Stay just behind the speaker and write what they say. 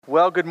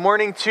Well, good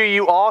morning to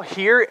you all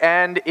here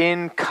and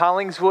in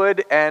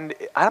Collingswood, and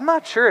I'm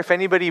not sure if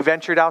anybody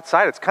ventured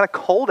outside. It's kind of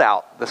cold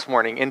out this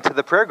morning into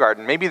the prayer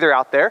garden. Maybe they're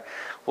out there.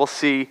 We'll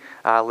see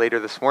later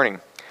this morning.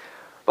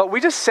 But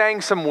we just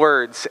sang some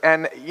words,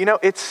 and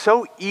it's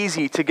so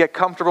easy to get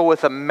comfortable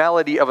with a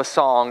melody of a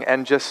song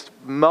and just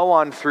mow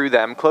on through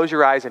them, close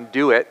your eyes and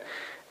do it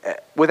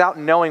without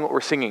knowing what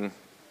we're singing.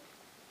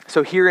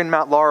 So here in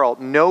Mount Laurel,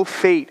 no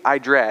fate I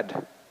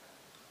dread.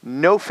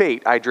 No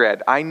fate I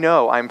dread. I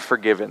know I'm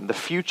forgiven. The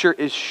future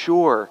is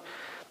sure.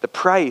 The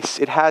price,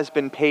 it has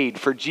been paid.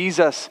 For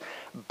Jesus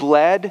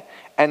bled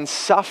and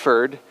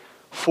suffered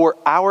for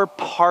our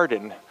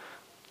pardon.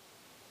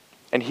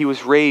 And he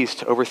was raised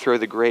to overthrow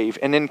the grave.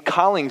 And in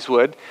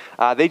Collingswood,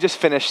 they just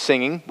finished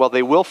singing. Well,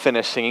 they will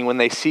finish singing when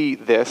they see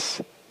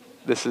this.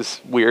 This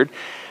is weird.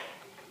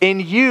 In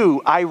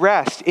you I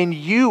rest. In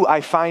you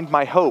I find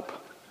my hope.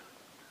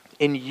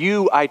 In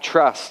you I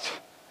trust.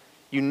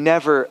 You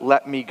never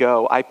let me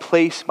go. I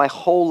place my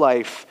whole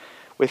life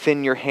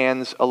within your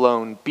hands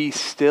alone. Be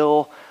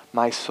still,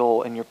 my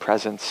soul, in your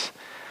presence.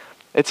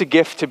 It's a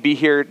gift to be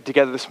here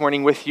together this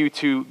morning with you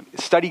to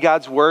study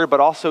God's word, but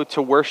also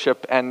to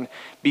worship and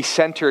be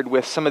centered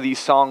with some of these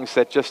songs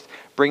that just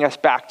bring us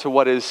back to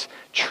what is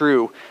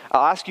true.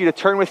 I'll ask you to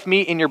turn with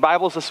me in your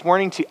Bibles this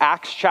morning to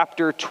Acts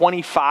chapter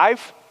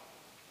 25.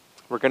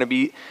 We're going to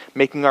be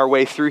making our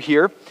way through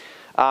here.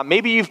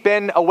 Maybe you've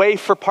been away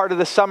for part of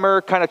the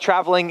summer, kind of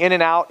traveling in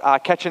and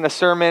out, catching a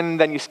sermon,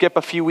 then you skip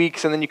a few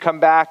weeks, and then you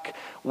come back.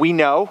 We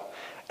know,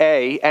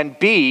 A. And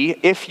B,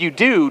 if you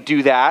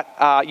do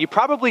that, you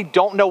probably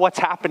don't know what's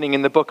happening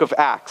in the book of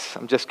Acts.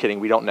 I'm just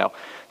kidding. We don't know,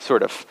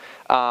 sort of.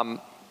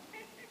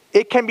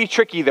 It can be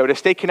tricky, though, to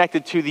stay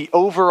connected to the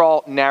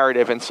overall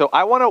narrative. And so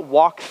I want to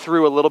walk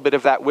through a little bit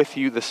of that with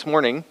you this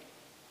morning.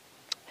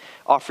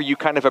 Offer you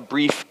kind of a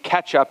brief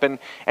catch-up. And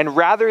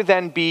rather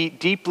than be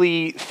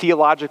deeply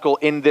theological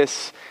in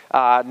this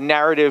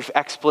narrative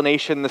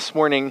explanation this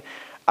morning,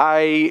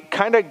 I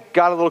kind of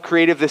got a little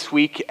creative this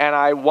week, and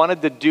I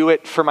wanted to do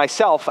it for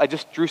myself. I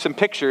just drew some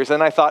pictures,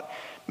 and I thought,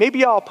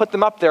 maybe I'll put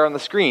them up there on the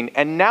screen.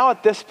 And now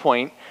at this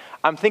point,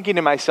 I'm thinking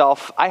to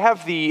myself, I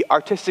have the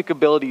artistic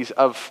abilities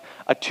of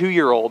a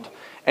 2-year-old,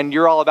 and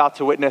you're all about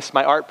to witness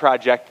my art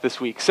project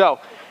this week. So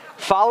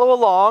follow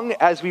along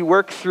as we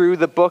work through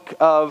the book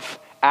of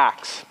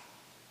Acts.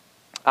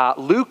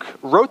 Luke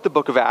wrote the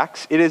book of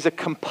Acts. It is a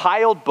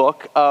compiled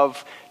book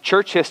of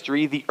church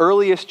history, the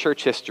earliest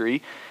church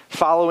history,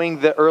 following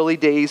the early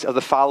days of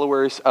the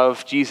followers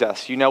of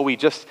Jesus. We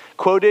just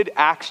quoted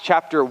Acts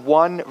chapter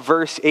 1,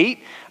 verse 8.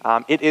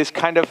 It is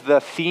kind of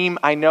the theme.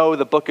 I know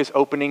the book is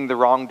opening the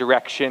wrong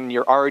direction.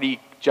 You're already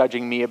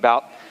judging me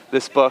about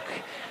this book.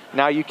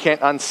 Now you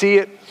can't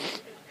unsee it.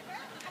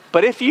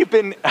 But if you've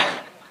been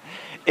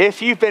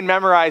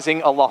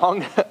memorizing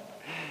along,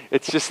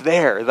 it's just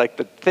there. Like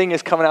the thing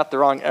is coming out the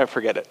wrong,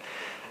 forget it.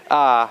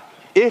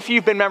 If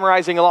you've been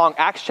memorizing along,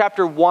 Acts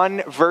chapter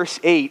 1, verse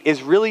 8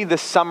 is really the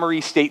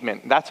summary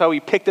statement. That's how we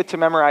picked it to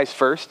memorize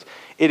first.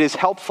 It is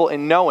helpful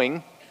in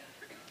knowing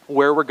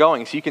where we're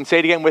going. So you can say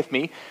it again with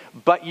me.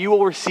 But you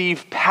will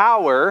receive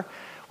power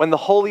when the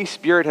Holy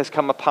Spirit has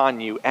come upon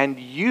you, and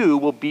you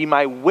will be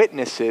my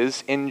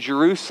witnesses in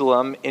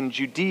Jerusalem, in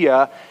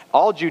Judea,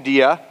 all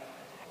Judea,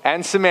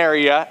 and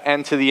Samaria,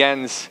 and to the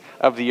ends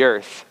of the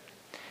earth.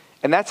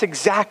 And that's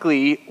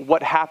exactly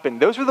what happened.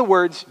 Those were the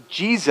words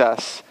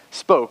Jesus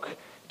spoke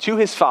to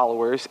his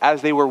followers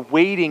as they were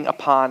waiting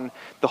upon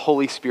the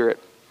Holy Spirit.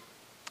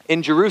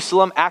 In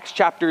Jerusalem, Acts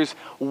chapters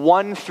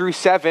 1 through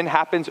 7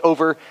 happens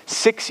over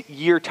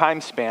 6-year time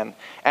span.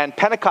 And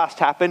Pentecost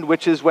happened,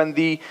 which is when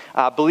the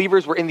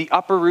believers were in the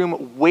upper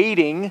room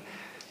waiting.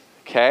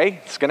 Okay,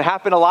 it's going to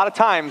happen a lot of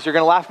times. You're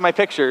going to laugh at my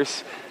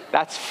pictures.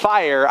 That's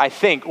fire, I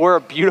think, or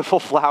a beautiful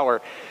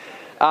flower.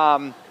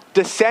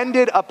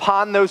 Descended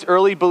upon those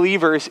early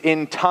believers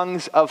in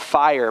tongues of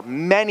fire.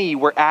 Many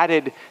were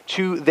added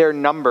to their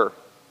number.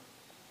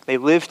 They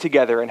lived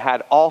together and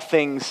had all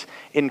things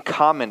in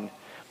common.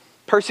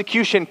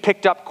 Persecution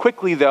picked up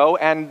quickly, though,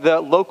 and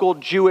the local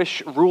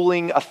Jewish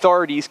ruling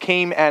authorities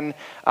came and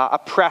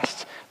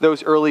oppressed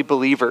those early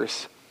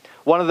believers.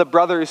 One of the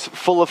brothers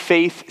full of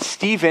faith,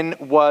 Stephen,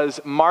 was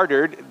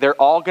martyred. They're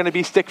all going to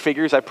be stick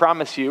figures, I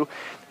promise you.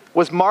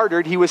 Was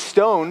martyred. He was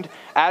stoned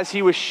as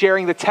he was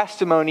sharing the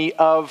testimony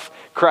of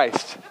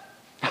Christ.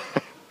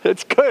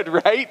 It's good,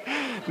 right?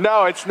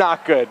 No, it's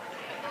not good.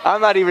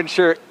 I'm not even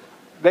sure.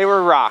 They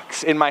were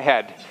rocks in my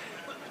head.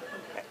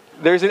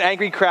 There's an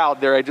angry crowd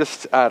there.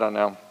 I don't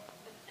know.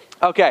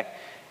 Okay.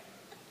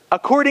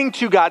 According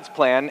to God's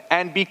plan,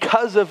 and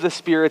because of the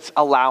Spirit's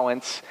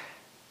allowance,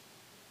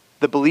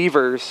 the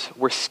believers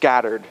were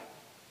scattered.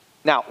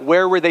 Now,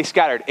 where were they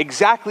scattered?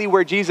 Exactly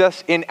where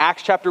Jesus in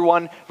Acts chapter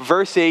 1,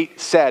 verse 8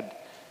 said,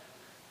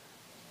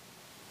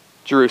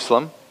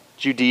 Jerusalem,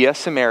 Judea,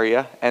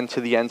 Samaria, and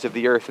to the ends of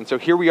the earth. And so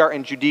here we are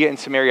in Judea and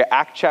Samaria.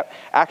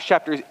 Acts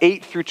chapters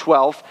 8 through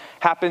 12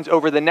 happens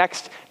over the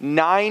next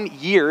 9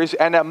 years.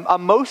 And a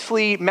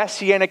mostly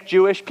Messianic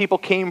Jewish people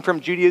came from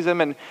Judaism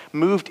and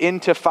moved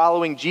into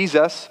following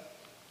Jesus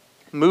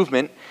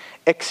movement.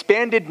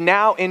 expanded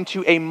now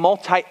into a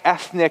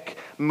multi-ethnic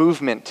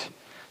movement.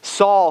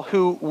 Saul,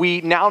 who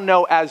we now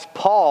know as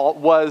Paul,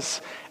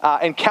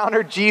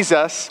 encountered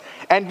Jesus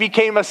and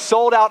became a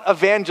sold-out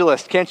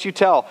evangelist. Can't you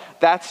tell?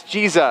 That's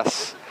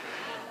Jesus.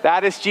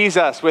 That is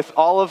Jesus with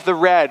all of the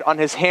red on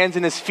his hands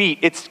and his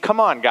feet. Come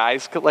on,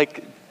 guys.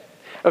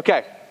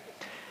 Okay.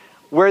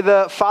 Where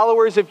the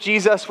followers of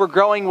Jesus were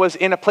growing was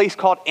in a place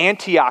called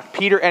Antioch.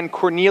 Peter and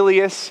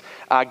Cornelius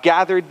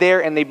gathered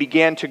there, and they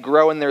began to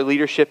grow in their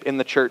leadership in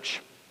the church.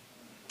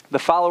 The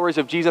followers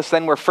of Jesus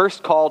then were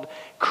first called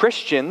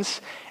Christians,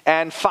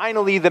 and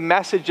finally the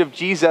message of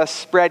Jesus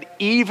spread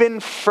even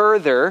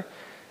further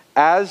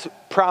as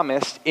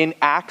promised in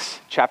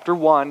Acts chapter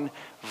 1,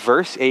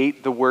 verse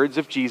 8, the words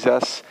of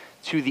Jesus,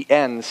 to the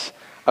ends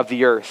of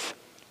the earth.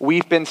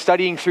 We've been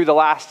studying through the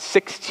last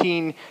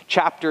 16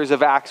 chapters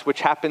of Acts,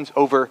 which happens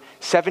over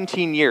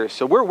 17 years.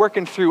 So we're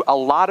working through a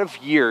lot of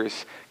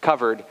years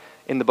covered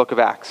in the book of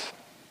Acts.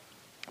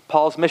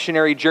 Paul's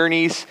missionary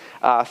journeys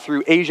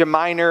through Asia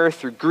Minor,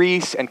 through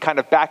Greece, and kind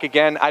of back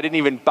again. I didn't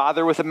even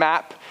bother with a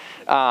map.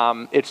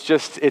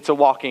 It's a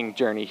walking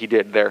journey he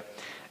did there,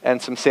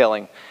 and some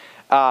sailing.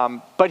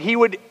 But he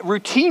would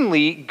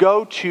routinely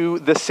go to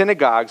the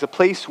synagogues, a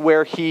place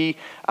where he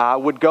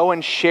would go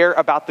and share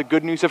about the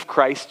good news of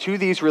Christ to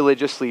these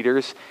religious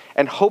leaders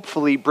and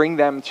hopefully bring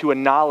them to a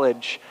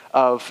knowledge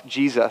of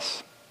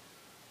Jesus.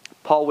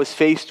 Paul was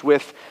faced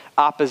with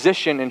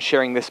opposition in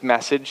sharing this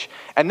message,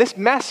 and this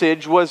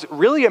message was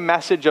really a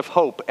message of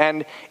hope,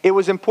 and it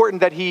was important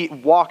that he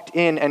walked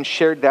in and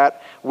shared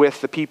that with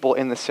the people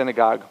in the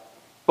synagogue.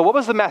 But what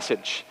was the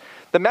message?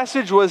 The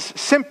message was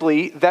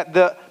simply that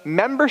the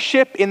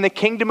membership in the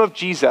kingdom of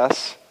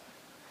Jesus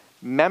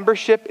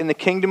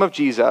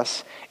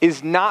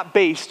is not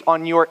based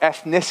on your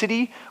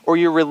ethnicity or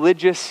your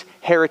religious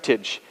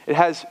heritage. It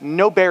has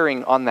no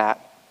bearing on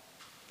that.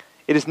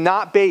 It is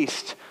not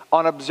based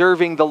on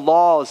observing the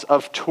laws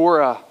of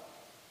Torah,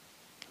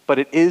 but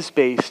it is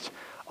based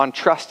on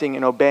trusting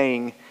and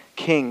obeying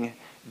King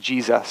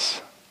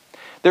Jesus.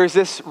 There's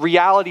this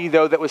reality,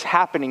 though, that was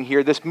happening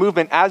here, this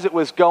movement as it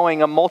was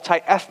going, a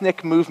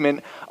multi-ethnic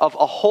movement of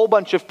a whole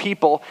bunch of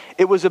people.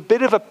 It was a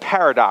bit of a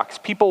paradox.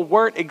 People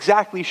weren't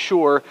exactly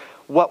sure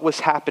what was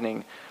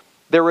happening.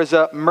 There was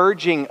a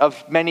merging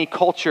of many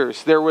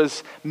cultures. There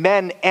was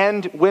men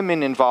and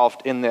women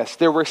involved in this.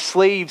 There were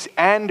slaves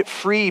and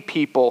free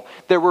people.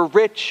 There were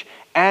rich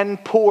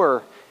and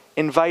poor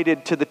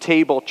invited to the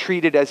table,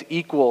 treated as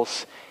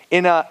equals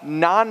in a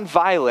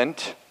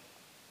nonviolent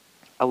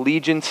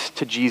allegiance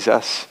to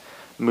Jesus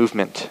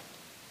movement.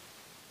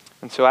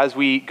 And so as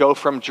we go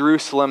from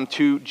Jerusalem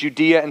to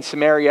Judea and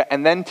Samaria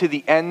and then to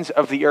the ends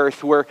of the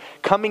earth, we're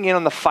coming in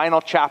on the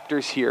final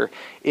chapters here.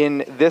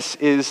 This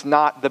is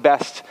not the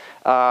best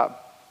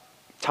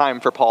time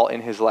for Paul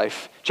in his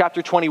life.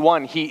 Chapter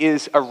 21, he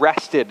is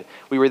arrested.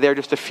 We were there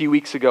just a few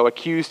weeks ago,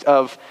 accused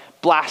of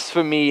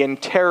blasphemy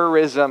and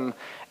terrorism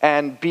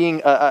and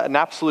being an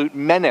absolute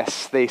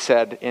menace, they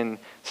said, in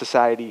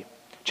society.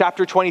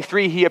 Chapter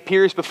 23, he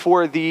appears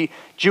before the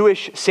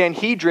Jewish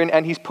Sanhedrin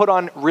and he's put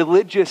on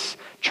religious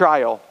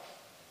trial.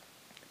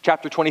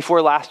 Chapter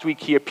 24, last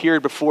week, he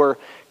appeared before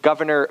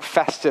Governor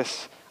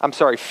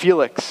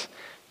Felix,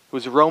 who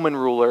was a Roman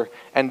ruler.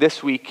 And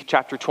this week,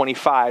 chapter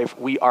 25,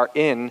 we are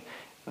in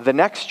the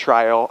next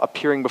trial,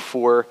 appearing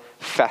before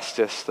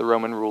Festus, the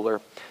Roman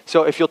ruler.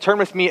 So if you'll turn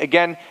with me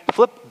again,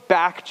 flip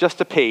back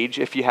just a page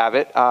if you have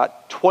it.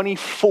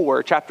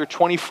 Chapter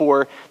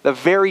 24, the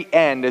very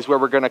end is where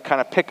we're going to kind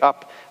of pick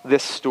up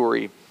this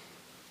story,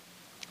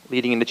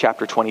 leading into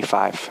chapter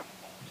 25.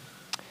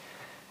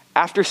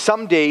 After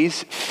some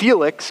days,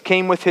 Felix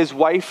came with his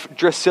wife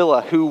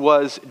Drusilla, who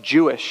was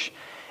Jewish,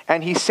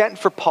 and he sent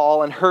for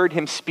Paul and heard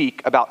him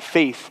speak about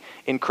faith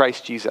in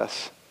Christ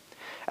Jesus.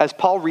 As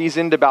Paul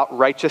reasoned about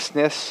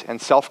righteousness and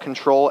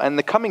self-control and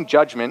the coming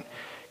judgment,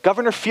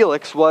 Governor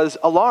Felix was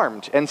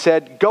alarmed and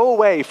said, "Go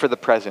away for the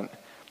present.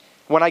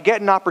 When I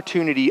get an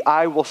opportunity,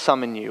 I will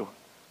summon you."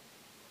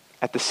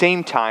 At the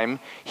same time,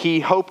 he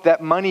hoped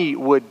that money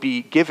would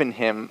be given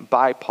him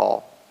by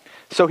Paul.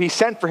 So he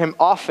sent for him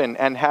often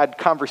and had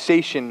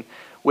conversation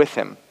with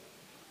him.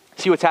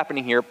 See what's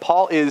happening here.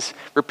 Paul is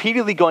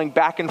repeatedly going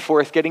back and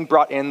forth, getting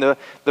brought in. The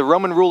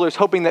Roman rulers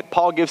hoping that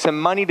Paul gives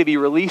him money to be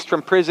released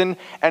from prison.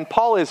 And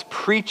Paul is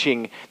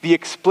preaching the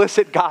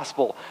explicit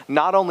gospel,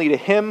 not only to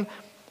him,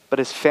 but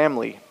his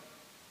family.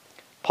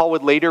 Paul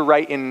would later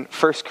write in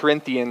 1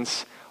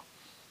 Corinthians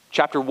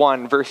chapter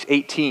 1, verse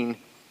 18,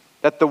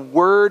 that the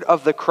word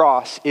of the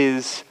cross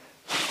is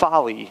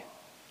folly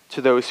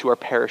to those who are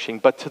perishing,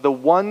 but to the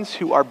ones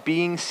who are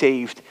being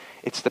saved,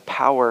 it's the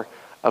power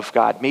of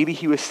God. Maybe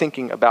he was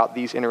thinking about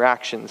these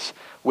interactions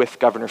with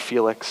Governor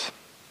Felix.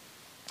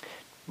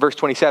 Verse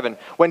 27,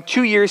 when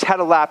 2 years had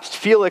elapsed,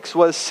 Felix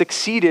was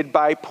succeeded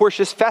by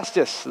Porcius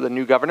Festus, the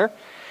new governor,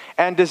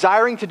 and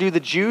desiring to do the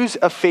Jews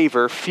a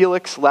favor,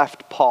 Felix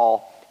left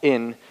Paul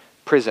in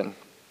prison.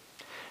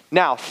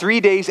 Now,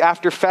 3 days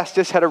after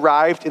Festus had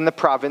arrived in the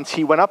province,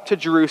 he went up to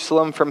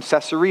Jerusalem from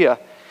Caesarea.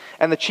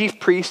 And the chief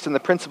priests and the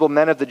principal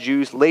men of the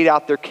Jews laid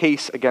out their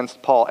case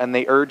against Paul, and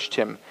they urged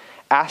him,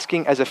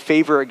 asking as a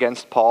favor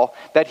against Paul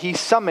that he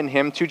summon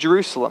him to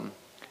Jerusalem,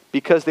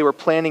 because they were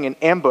planning an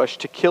ambush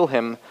to kill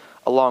him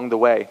along the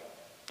way.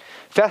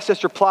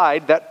 Festus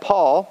replied that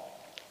Paul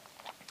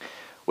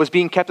was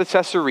being kept at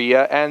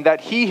Caesarea and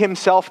that he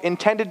himself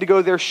intended to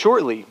go there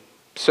shortly.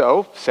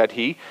 So, said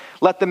he,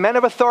 let the men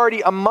of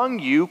authority among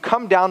you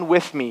come down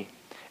with me,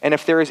 and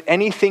if there is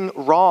anything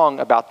wrong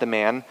about the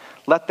man,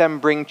 let them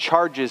bring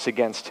charges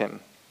against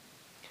him.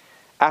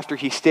 After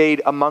he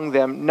stayed among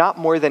them not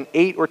more than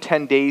 8 or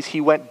 10 days,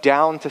 he went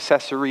down to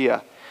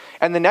Caesarea,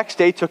 and the next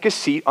day took his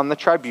seat on the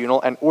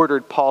tribunal and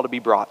ordered Paul to be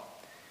brought.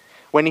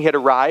 When he had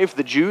arrived,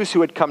 the Jews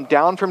who had come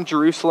down from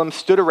Jerusalem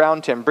stood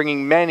around him,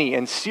 bringing many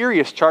and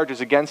serious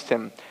charges against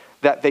him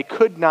that they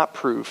could not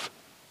prove.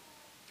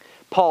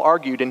 Paul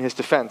argued in his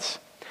defense,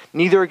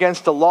 neither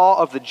against the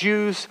law of the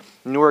Jews,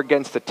 nor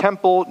against the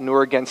temple,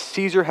 nor against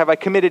Caesar have I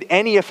committed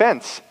any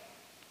offense.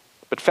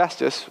 But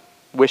Festus,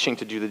 wishing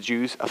to do the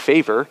Jews a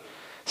favor,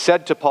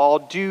 said to Paul,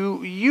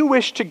 do you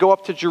wish to go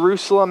up to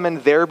Jerusalem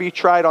and there be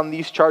tried on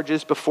these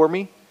charges before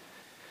me?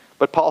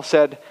 But Paul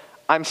said,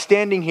 I'm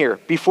standing here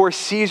before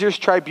Caesar's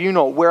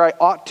tribunal where I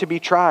ought to be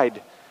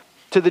tried.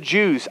 To the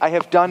Jews I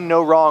have done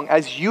no wrong,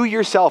 as you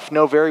yourself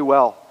know very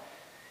well.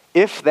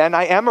 If then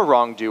I am a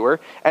wrongdoer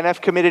and have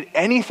committed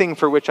anything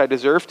for which I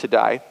deserve to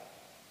die,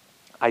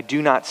 I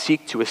do not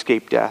seek to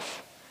escape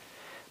death.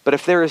 But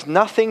if there is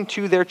nothing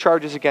to their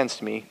charges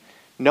against me,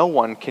 no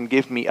one can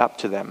give me up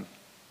to them.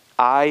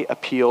 I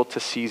appeal to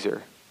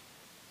Caesar.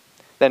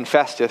 Then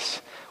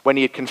Festus, when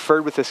he had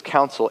conferred with his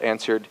council,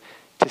 answered,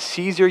 to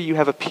Caesar you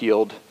have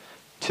appealed,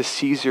 to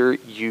Caesar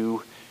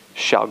you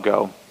shall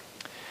go.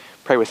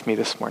 Pray with me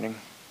this morning.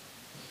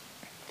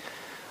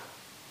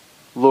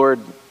 Lord,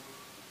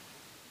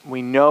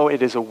 we know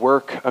it is a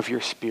work of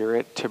your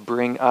Spirit to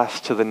bring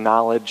us to the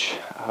knowledge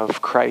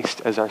of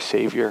Christ as our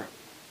Savior.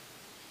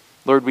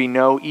 Lord, we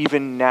know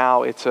even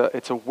now it's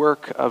a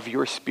work of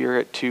your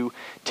Spirit to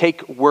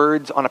take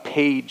words on a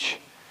page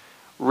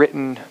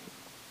written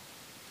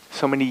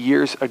so many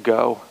years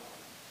ago,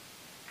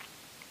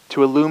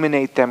 to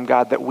illuminate them,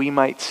 God, that we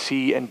might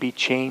see and be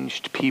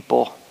changed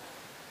people.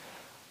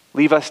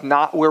 Leave us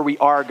not where we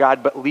are,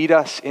 God, but lead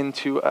us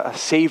into a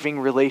saving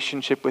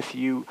relationship with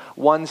you,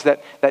 ones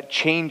that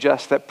change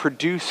us, that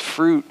produce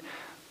fruit.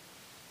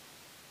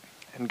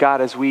 And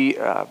God, as we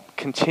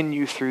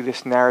continue through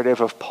this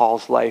narrative of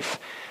Paul's life,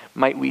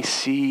 might we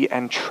see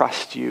and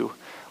trust you,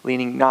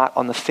 leaning not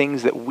on the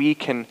things that we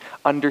can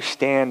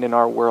understand in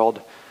our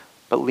world,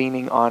 but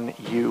leaning on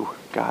you,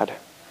 God.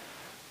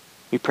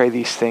 We pray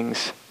these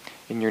things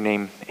in your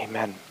name.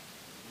 Amen.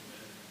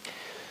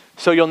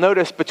 So you'll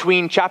notice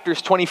between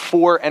chapters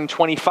 24 and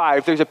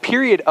 25, there's a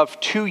period of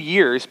 2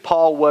 years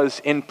Paul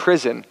was in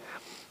prison.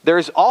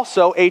 There's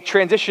also a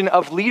transition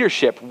of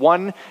leadership.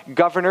 One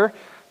governor,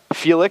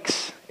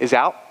 Felix, is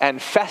out,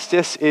 and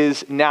Festus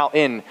is now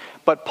in.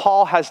 But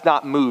Paul has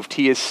not moved.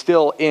 He is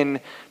still in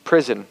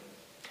prison.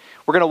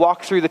 We're going to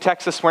walk through the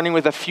text this morning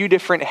with a few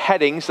different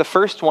headings. The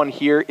first one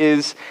here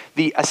is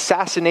the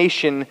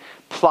assassination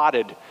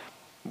plotted.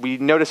 We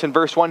notice in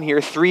verse 1 here,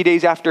 3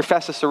 days after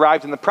Festus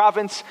arrived in the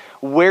province,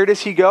 where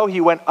does he go?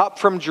 He went up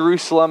from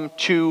Jerusalem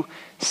to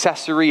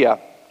Caesarea.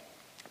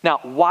 Now,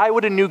 why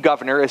would a new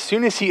governor, as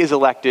soon as he is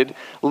elected,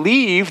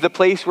 leave the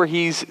place where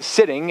he's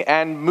sitting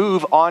and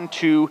move on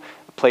to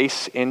a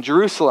place in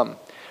Jerusalem?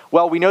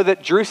 Well, we know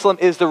that Jerusalem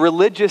is the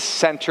religious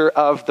center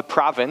of the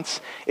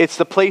province. It's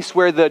the place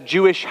where the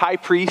Jewish high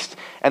priest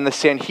and the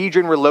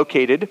Sanhedrin were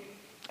located.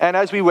 And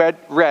as we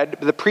read,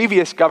 the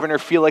previous governor,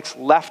 Felix,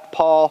 left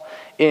Paul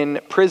in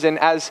prison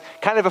as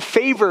kind of a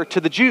favor to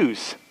the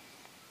Jews.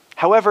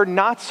 However,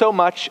 not so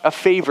much a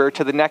favor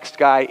to the next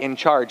guy in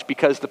charge,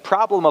 because the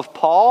problem of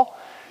Paul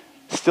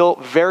still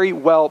very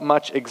well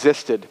much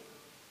existed.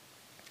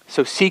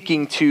 So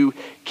seeking to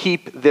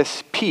keep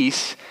this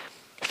peace,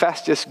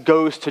 Festus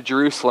goes to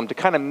Jerusalem to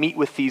kind of meet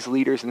with these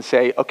leaders and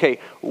say, okay,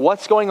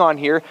 what's going on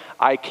here?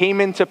 I came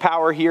into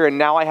power here, and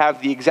now I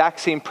have the exact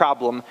same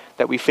problem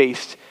that we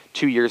faced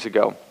 2 years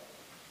ago.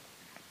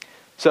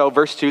 So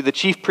verse 2, the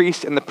chief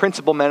priests and the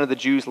principal men of the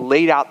Jews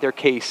laid out their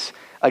case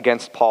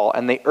against Paul,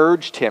 and they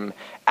urged him,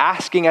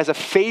 asking as a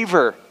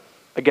favor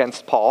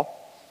against Paul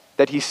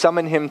that he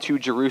summon him to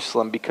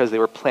Jerusalem because they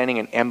were planning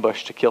an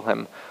ambush to kill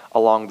him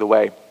along the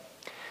way.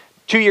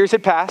 2 years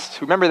had passed,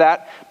 remember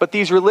that, but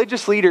these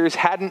religious leaders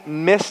hadn't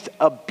missed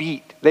a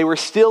beat. They were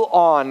still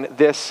on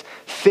this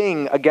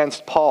thing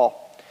against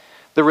Paul.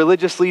 The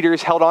religious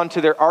leaders held on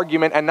to their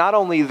argument, and not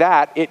only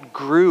that, it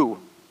grew.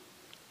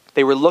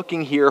 They were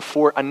looking here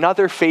for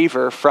another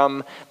favor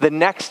from the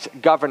next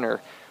governor.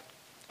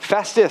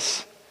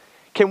 Festus,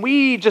 can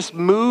we just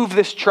move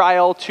this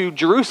trial to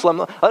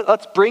Jerusalem?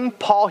 Let's bring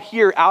Paul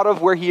here out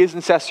of where he is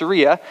in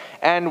Caesarea,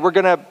 and we're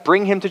going to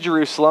bring him to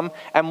Jerusalem,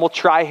 and we'll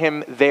try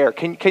him there.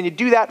 Can you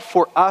do that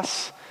for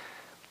us?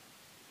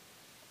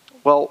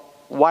 Well,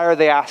 why are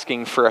they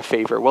asking for a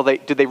favor? Well,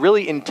 did they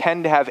really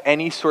intend to have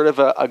any sort of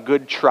a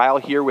good trial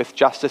here with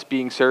justice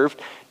being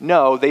served?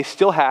 No, they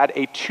still had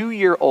a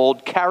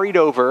 2-year-old carried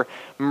over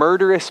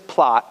murderous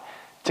plot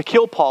to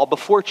kill Paul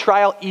before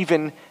trial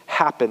even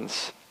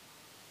happens.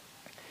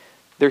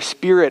 Their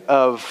spirit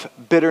of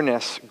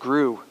bitterness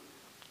grew.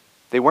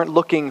 They weren't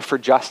looking for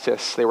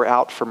justice. They were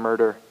out for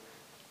murder.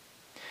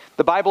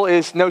 The Bible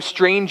is no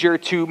stranger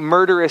to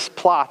murderous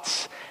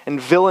plots and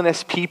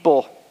villainous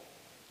people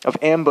of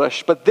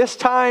ambush. But this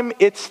time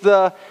it's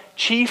the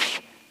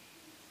chief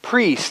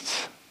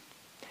priests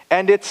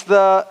and it's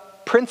the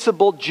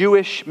principal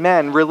Jewish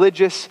men,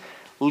 religious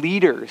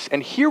leaders.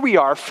 And here we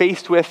are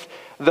faced with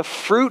the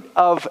fruit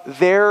of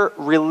their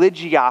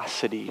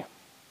religiosity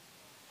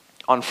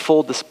on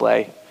full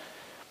display.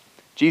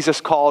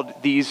 Jesus called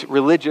these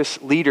religious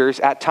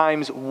leaders at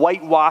times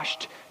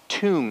whitewashed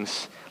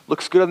tombs.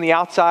 Looks good on the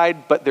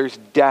outside, but there's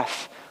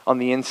death on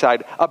the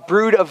inside. A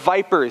brood of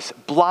vipers,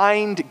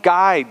 blind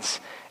guides.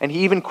 And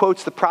he even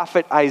quotes the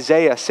prophet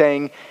Isaiah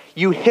saying,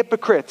 "You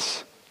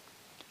hypocrites,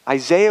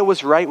 Isaiah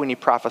was right when he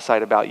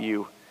prophesied about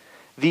you.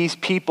 These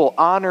people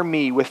honor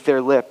me with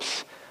their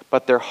lips,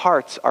 but their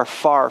hearts are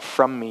far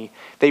from me.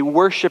 They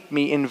worship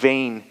me in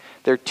vain.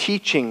 Their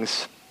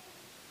teachings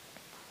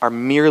are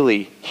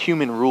merely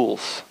human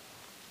rules."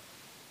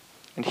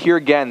 And here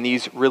again,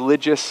 these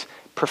religious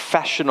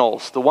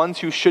professionals, the ones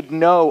who should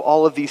know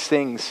all of these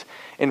things,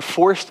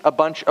 enforced a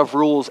bunch of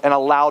rules and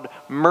allowed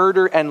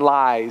murder and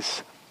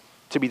lies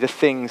to be the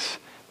things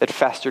that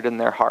festered in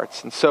their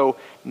hearts. And so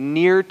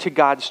near to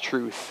God's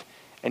truth,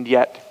 and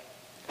yet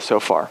so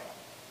far.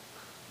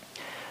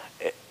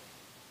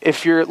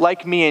 If you're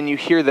like me and you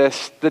hear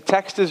this, the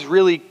text is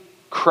really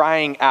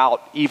crying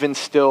out even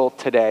still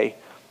today.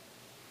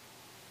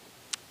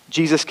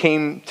 Jesus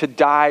came to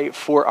die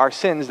for our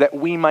sins that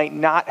we might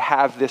not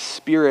have this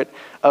spirit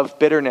of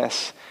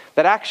bitterness.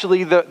 That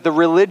actually the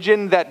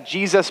religion that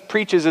Jesus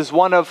preaches is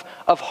one of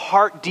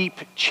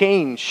heart-deep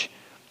change.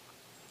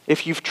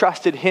 If you've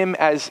trusted him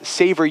as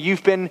Savior,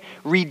 you've been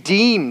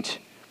redeemed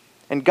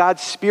and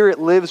God's Spirit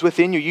lives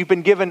within you. You've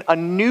been given a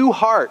new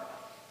heart.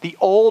 The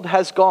old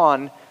has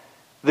gone,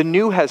 the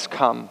new has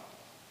come.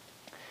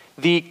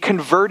 The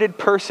converted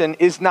person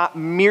is not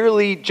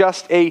merely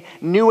just a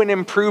new and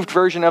improved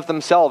version of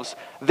themselves.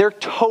 They're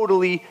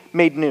totally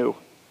made new.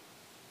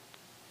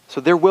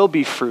 So there will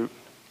be fruit.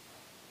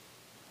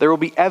 There will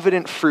be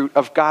evident fruit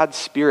of God's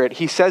Spirit.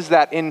 He says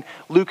that in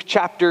Luke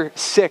chapter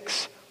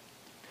 6.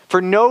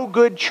 "For no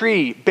good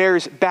tree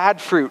bears bad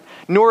fruit,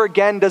 nor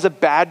again does a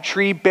bad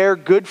tree bear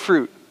good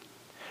fruit.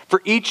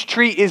 For each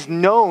tree is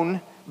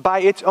known by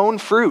its own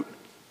fruit.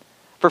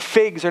 For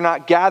figs are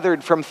not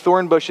gathered from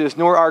thorn bushes,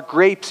 nor are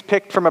grapes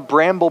picked from a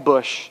bramble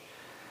bush.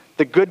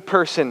 The good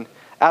person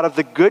out of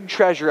the good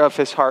treasure of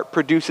his heart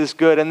produces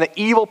good, and the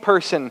evil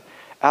person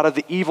out of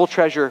the evil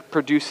treasure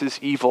produces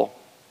evil.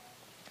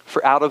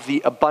 For out of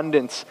the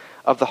abundance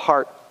of the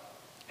heart,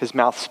 his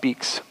mouth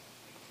speaks."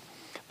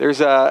 There's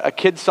a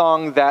kid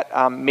song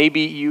that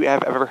maybe you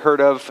have ever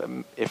heard of.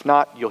 If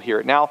not, you'll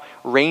hear it now.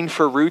 Rain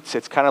for Roots.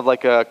 It's kind of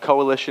like a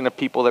coalition of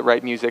people that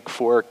write music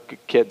for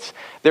kids.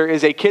 There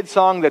is a kid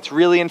song that's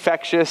really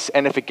infectious,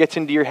 and if it gets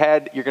into your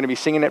head, you're going to be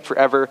singing it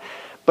forever.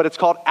 But it's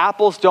called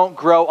 "Apples Don't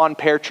Grow on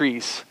Pear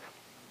Trees."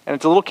 And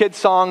it's a little kid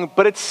song,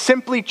 but it's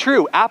simply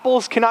true.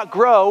 Apples cannot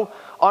grow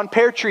on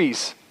pear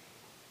trees.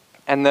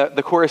 And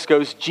the chorus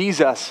goes,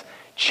 "Jesus,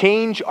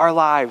 change our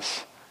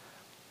lives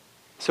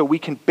so we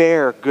can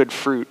bear good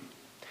fruit."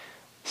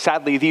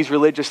 Sadly, these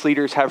religious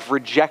leaders have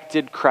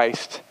rejected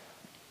Christ.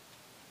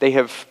 They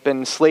have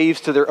been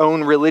slaves to their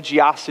own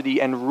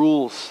religiosity and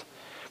rules,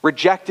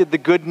 rejected the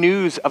good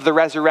news of the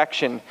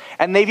resurrection,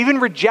 and they've even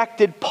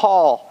rejected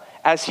Paul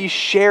as he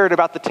shared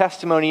about the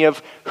testimony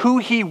of who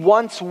he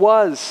once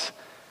was,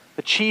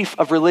 the chief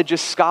of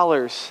religious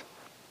scholars,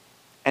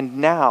 and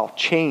now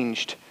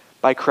changed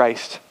by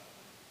Christ.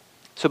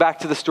 So back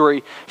to the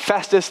story.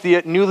 Festus,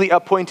 the newly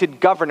appointed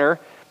governor,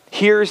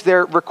 hears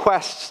their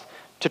requests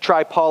to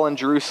try Paul in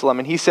Jerusalem.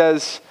 And he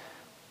says,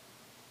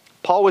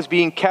 Paul was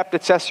being kept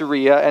at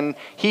Caesarea, and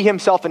he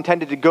himself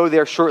intended to go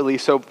there shortly.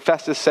 So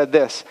Festus said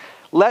this,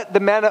 "Let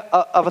the men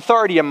of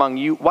authority among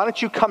you, why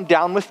don't you come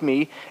down with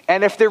me?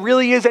 And if there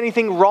really is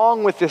anything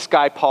wrong with this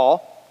guy,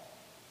 Paul,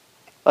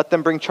 let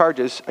them bring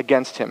charges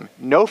against him.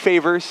 No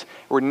favors.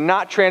 We're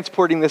not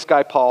transporting this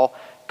guy, Paul.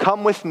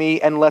 Come with me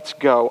and let's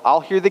go.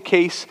 I'll hear the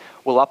case.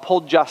 We'll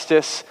uphold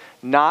justice,"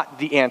 not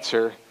the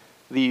answer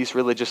these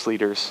religious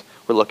leaders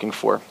were looking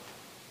for.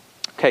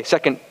 Okay,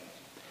 second,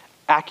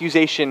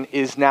 accusation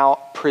is now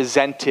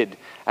presented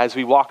as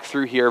we walk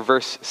through here,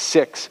 verse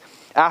 6.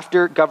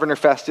 "After Governor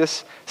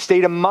Festus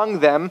stayed among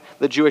them,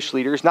 the Jewish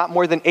leaders, not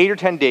more than 8 or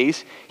 10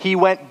 days, he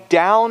went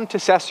down to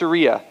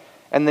Caesarea,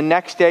 and the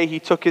next day he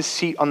took his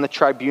seat on the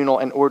tribunal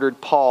and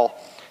ordered Paul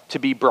to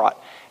be brought."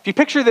 If you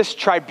picture this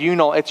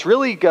tribunal, it's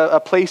really a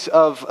place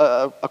of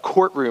a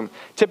courtroom.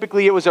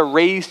 Typically, it was a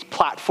raised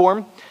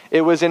platform.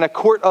 It was in a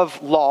court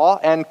of law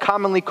and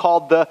commonly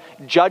called the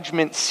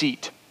judgment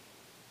seat.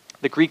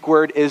 The Greek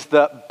word is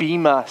the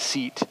bema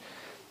seat.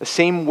 The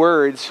same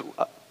words,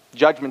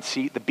 judgment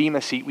seat, the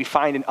bema seat, we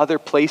find in other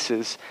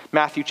places.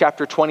 Matthew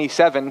chapter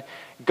 27,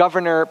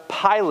 Governor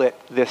Pilate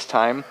this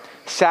time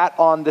sat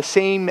on the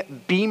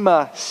same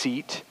bema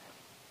seat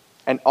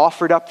and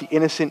offered up the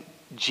innocent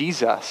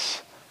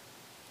Jesus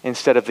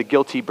instead of the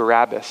guilty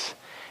Barabbas.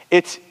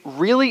 It's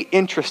really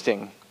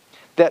interesting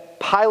that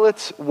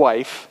Pilate's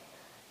wife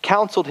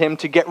counseled him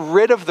to get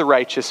rid of the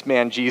righteous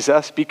man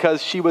Jesus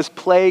because she was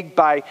plagued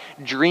by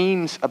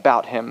dreams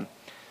about him.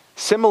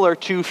 Similar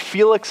to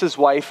Felix's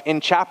wife in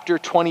chapter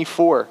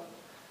 24.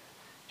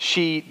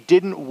 She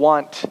didn't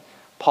want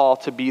Paul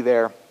to be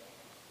there.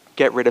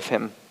 Get rid of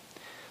him.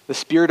 The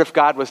Spirit of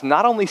God was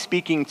not only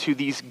speaking to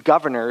these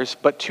governors,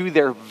 but to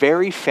their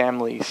very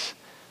families.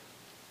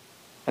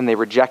 And they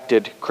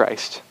rejected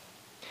Christ.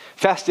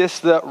 Festus,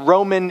 the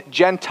Roman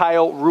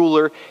Gentile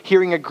ruler,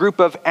 hearing a group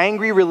of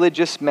angry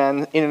religious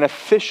men in an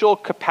official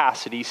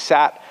capacity,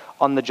 sat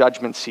on the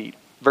judgment seat.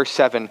 Verse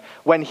 7,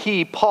 when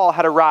he, Paul,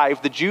 had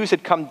arrived, the Jews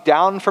had come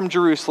down from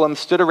Jerusalem,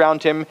 stood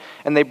around him,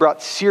 and they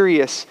brought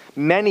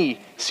many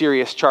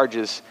serious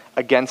charges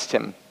against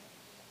him.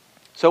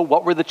 So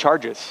what were the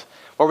charges?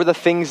 What were the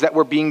things that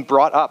were being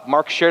brought up?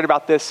 Mark shared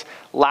about this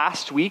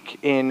last week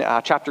in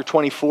chapter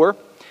 24.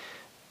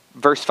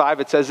 Verse 5,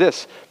 it says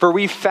this, for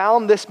we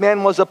found this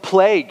man was a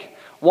plague,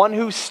 one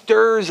who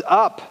stirs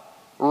up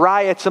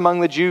riots among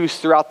the Jews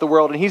throughout the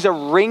world, and he's a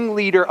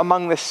ringleader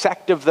among the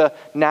sect of the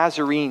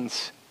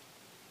Nazarenes.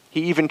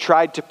 He even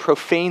tried to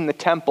profane the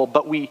temple,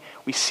 but we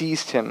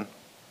seized him.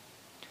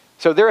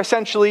 So they're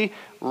essentially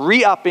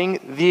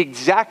re-upping the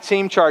exact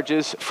same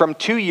charges from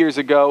 2 years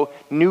ago,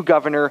 new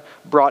governor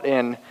brought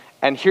in.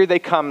 And here they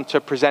come to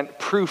present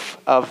proof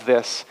of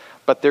this,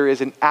 but there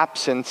is an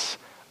absence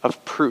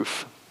of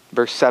proof.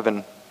 Verse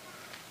 7.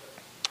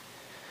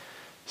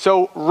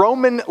 So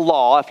Roman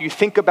law, if you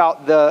think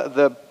about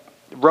the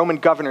Roman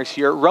governors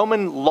here,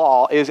 Roman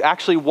law is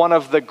actually one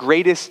of the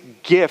greatest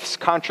gifts,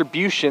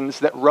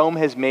 contributions that Rome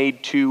has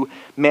made to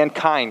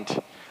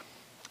mankind.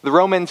 The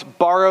Romans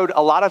borrowed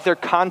a lot of their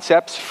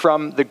concepts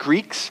from the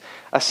Greeks.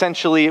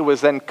 Essentially, it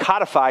was then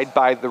codified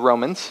by the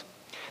Romans.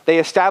 They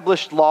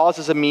established laws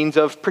as a means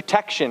of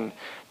protection,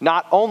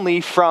 not only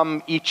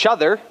from each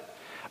other,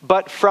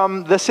 but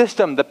from the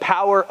system, the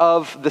power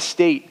of the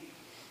state.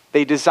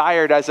 They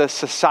desired as a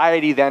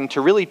society then to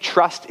really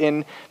trust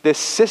in this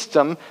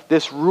system,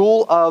 this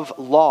rule of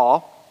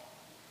law,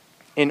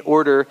 in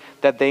order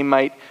that they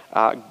might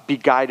be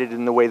guided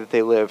in the way that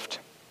they lived.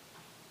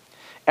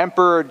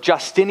 Emperor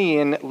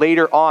Justinian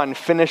later on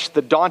finished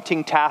the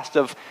daunting task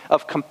of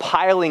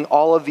compiling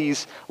all of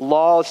these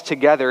laws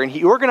together, and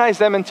he organized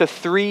them into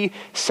 3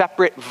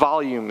 separate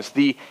volumes: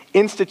 the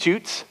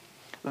Institutes,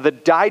 the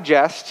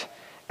Digest,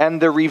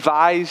 and the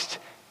Revised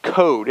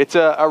Code. It's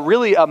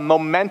really a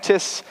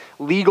momentous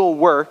legal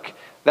work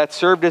that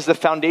served as the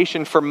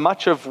foundation for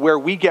much of where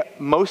we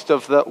get most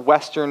of the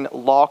Western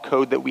law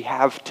code that we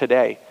have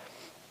today.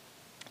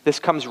 This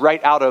comes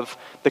right out of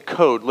the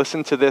code.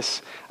 Listen to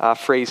this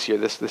phrase here,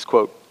 this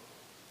quote.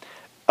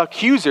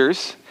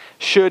 Accusers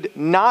should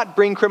not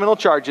bring criminal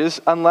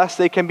charges unless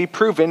they can be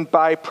proven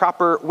by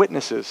proper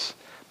witnesses,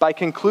 by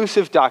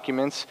conclusive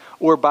documents,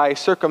 or by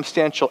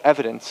circumstantial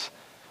evidence,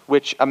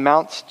 which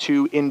amounts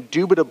to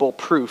indubitable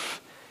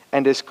proof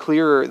and is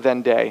clearer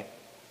than day.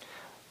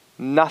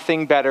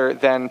 Nothing better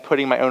than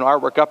putting my own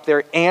artwork up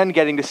there and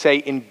getting to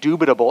say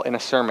indubitable in a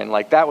sermon.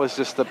 Like, that was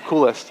just the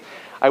coolest.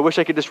 I wish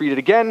I could just read it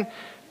again.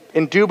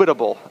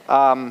 Indubitable.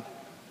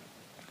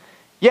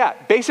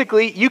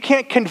 Basically, you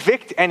can't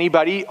convict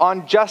anybody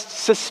on just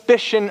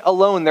suspicion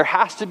alone. There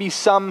has to be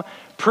some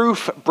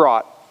proof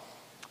brought.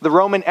 The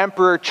Roman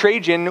Emperor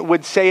Trajan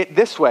would say it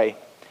this way: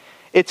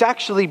 it's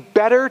actually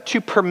better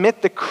to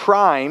permit the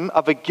crime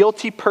of a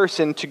guilty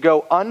person to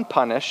go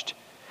unpunished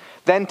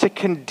than to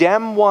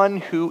condemn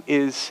one who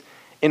is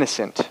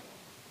innocent.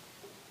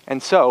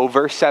 And so,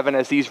 verse 7,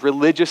 as these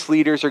religious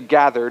leaders are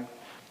gathered,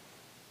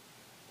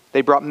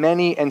 they brought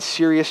many and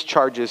serious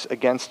charges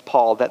against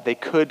Paul that they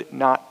could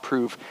not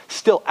prove.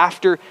 Still,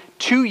 after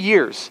 2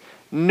 years,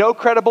 no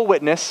credible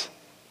witness,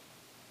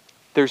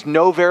 there's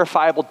no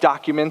verifiable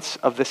documents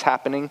of this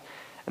happening,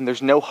 and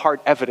there's no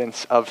hard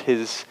evidence of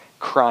his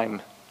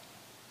crime.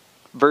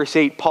 Verse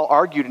 8, Paul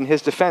argued in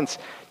his defense,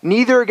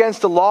 neither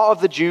against the law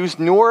of the Jews,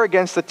 nor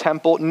against the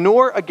temple,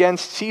 nor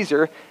against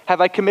Caesar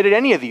have I committed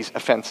any of these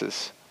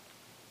offenses.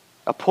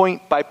 A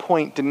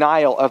point-by-point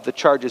denial of the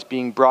charges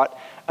being brought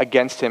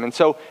against him. And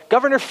so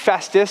Governor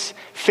Festus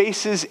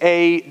faces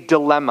a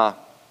dilemma.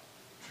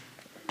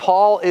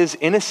 Paul is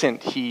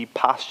innocent, he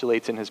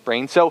postulates in his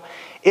brain. So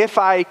if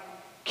I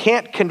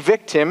can't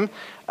convict him,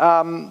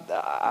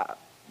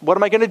 what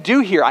am I going to do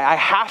here? I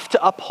have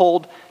to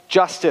uphold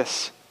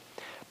justice.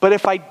 But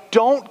if I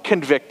don't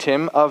convict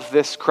him of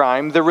this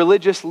crime, the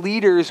religious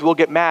leaders will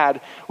get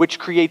mad, which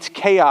creates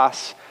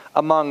chaos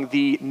among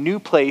the new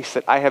place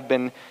that I have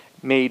been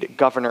made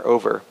governor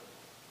over.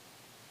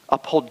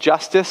 Uphold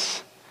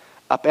justice,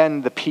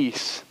 upend the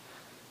peace.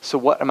 So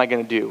what am I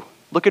going to do?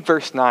 Look at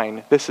verse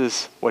 9. This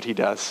is what he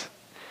does.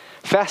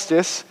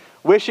 Festus,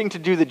 wishing to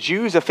do the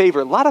Jews a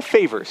favor, a lot of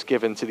favors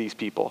given to these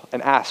people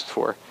and asked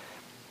for,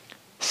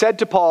 said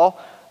to Paul,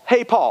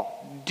 "Hey,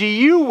 Paul, do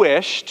you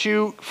wish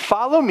to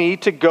follow me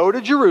to go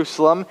to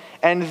Jerusalem,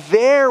 and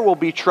there will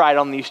be tried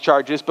on these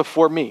charges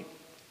before me?"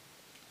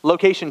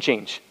 Location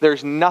change.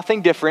 There's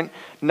nothing different,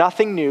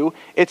 nothing new.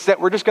 It's that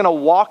we're just going to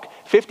walk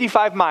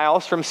 55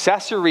 miles from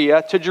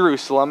Caesarea to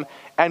Jerusalem,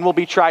 and we'll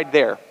be tried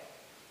there.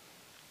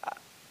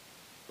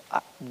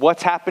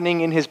 What's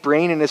happening in his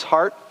brain and his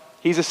heart?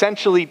 He's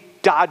essentially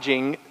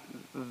dodging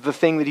the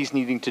thing that he's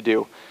needing to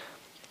do.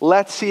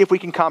 Let's see if we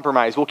can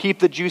compromise. We'll keep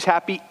the Jews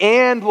happy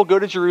and we'll go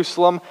to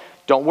Jerusalem.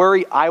 Don't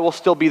worry, I will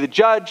still be the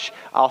judge.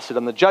 I'll sit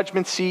on the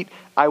judgment seat.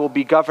 I will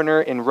be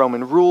governor in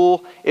Roman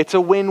rule. It's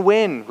a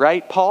win-win,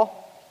 right, Paul?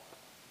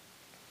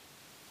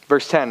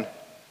 Verse 10,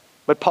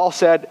 but Paul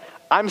said,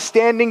 "I'm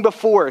standing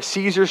before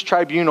Caesar's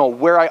tribunal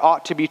where I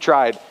ought to be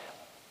tried.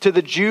 To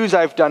the Jews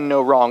I've done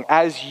no wrong,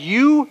 as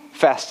you,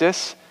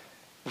 Festus,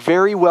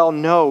 very well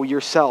know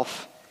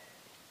yourself.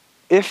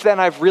 If then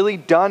I've really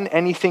done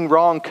anything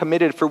wrong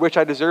committed for which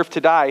I deserve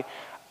to die,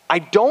 I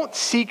don't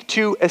seek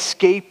to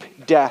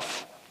escape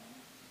death.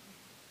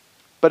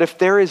 But if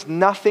there is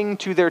nothing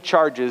to their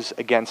charges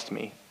against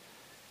me,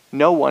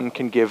 no one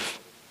can give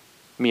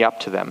me up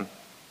to them."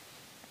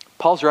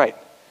 Paul's right.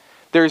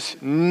 There's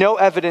no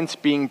evidence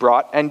being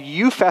brought, and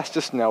you,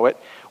 Festus, know it.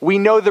 We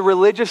know the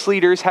religious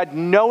leaders had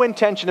no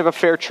intention of a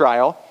fair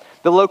trial.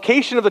 The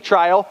location of the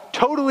trial,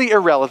 totally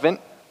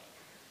irrelevant.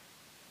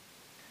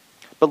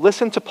 But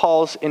listen to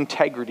Paul's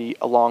integrity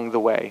along the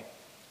way.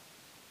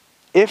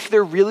 If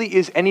there really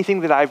is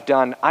anything that I've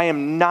done, I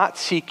am not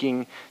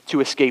seeking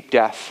to escape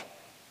death.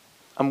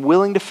 I'm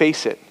willing to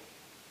face it.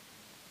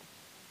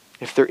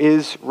 If there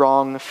is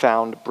wrong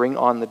found, bring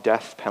on the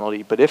death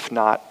penalty. But if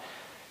not,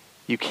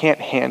 you can't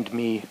hand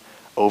me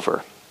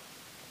over.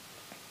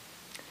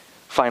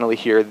 Finally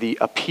here, the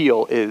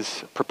appeal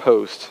is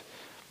proposed.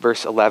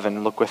 Verse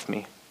 11, look with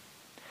me.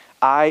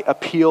 "I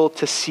appeal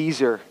to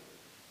Caesar,"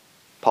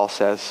 Paul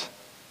says.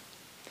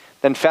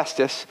 Then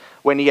Festus,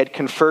 when he had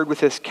conferred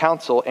with his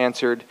council,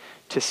 answered,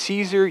 "To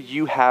Caesar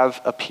you have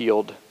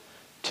appealed.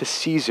 To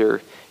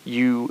Caesar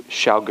you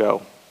shall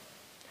go."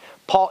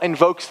 Paul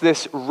invokes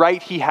this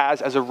right he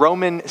has as a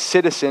Roman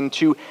citizen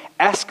to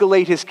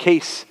escalate his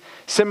case,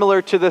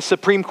 similar to the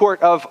Supreme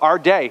Court of our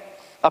day,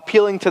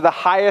 appealing to the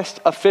highest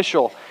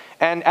official.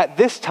 And at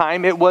this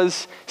time, it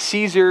was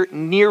Caesar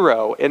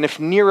Nero. And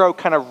if Nero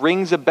kind of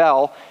rings a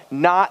bell,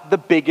 not the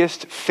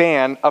biggest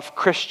fan of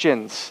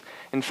Christians.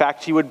 In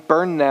fact, he would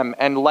burn them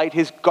and light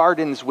his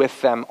gardens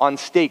with them on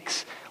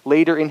stakes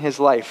later in his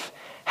life.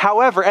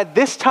 However, at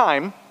this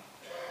time,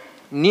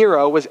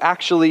 Nero was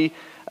actually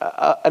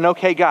an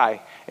okay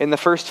guy. In the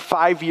first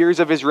 5 years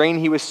of his reign,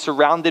 he was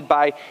surrounded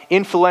by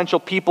influential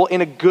people in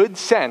a good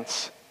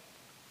sense.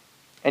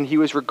 And he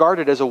was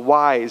regarded as a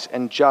wise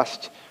and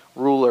just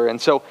ruler. And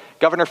so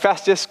Governor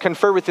Festus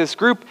conferred with his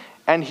group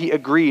and he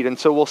agreed. And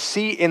so we'll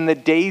see in the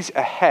days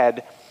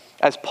ahead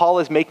as Paul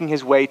is making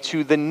his way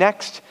to the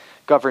next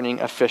governing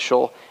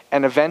official,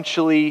 and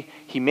eventually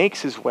he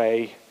makes his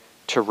way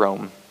to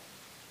Rome.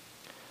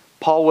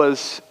 Paul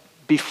was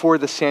before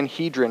the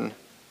Sanhedrin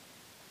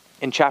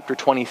in chapter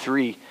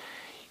 23. You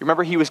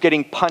remember he was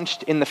getting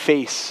punched in the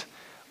face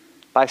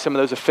by some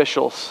of those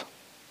officials.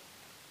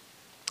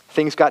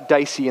 Things got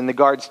dicey and the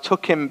guards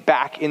took him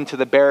back into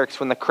the barracks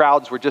when the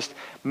crowds were just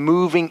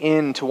moving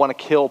in to want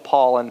to kill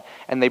Paul,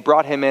 and they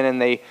brought him in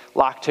and they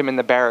locked him in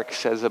the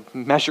barracks as a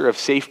measure of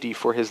safety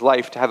for his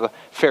life to have a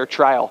fair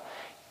trial.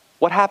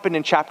 What happened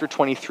in chapter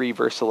 23,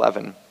 verse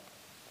 11?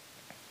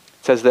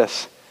 It says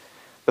this,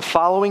 "The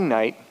following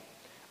night,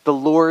 the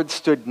Lord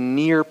stood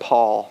near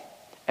Paul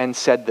and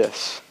said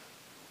this,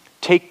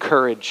 'Take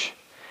courage.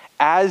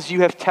 As you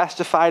have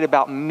testified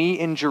about me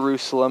in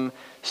Jerusalem,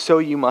 so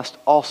you must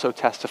also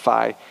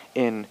testify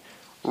in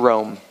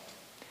Rome.'"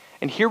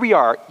 And here we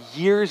are,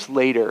 years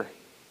later,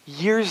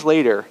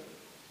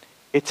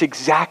 it's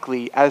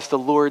exactly as the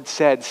Lord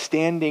said,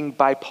 standing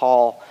by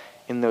Paul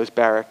in those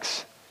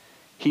barracks.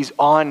 He's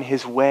on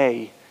his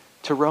way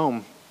to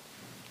Rome.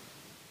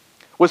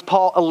 Was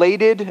Paul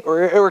elated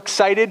or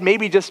excited?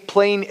 Maybe just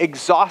plain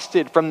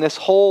exhausted from this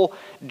whole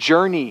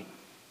journey.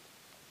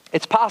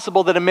 It's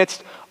possible that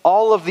amidst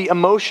all of the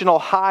emotional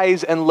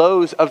highs and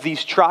lows of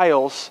these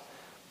trials,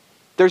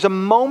 there's a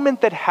moment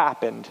that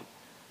happened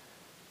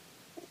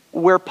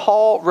where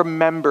Paul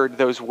remembered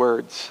those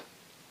words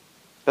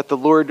that the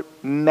Lord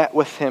met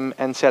with him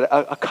and said,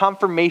 a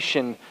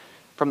confirmation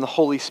from the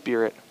Holy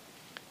Spirit,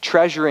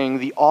 treasuring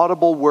the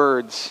audible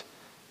words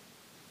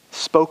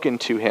spoken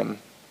to him.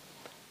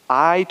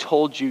 "I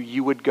told you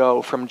you would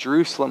go from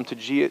Jerusalem to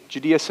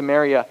Judea,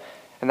 Samaria,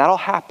 and that all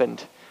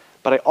happened.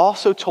 But I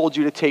also told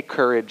you to take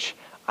courage.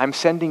 I'm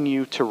sending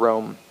you to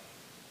Rome."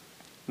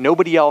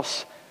 Nobody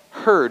else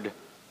heard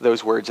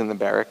those words in the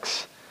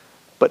barracks,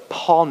 but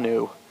Paul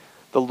knew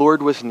the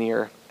Lord was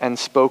near and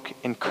spoke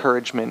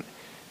encouragement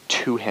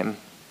to him.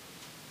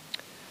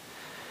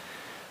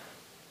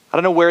 I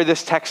don't know where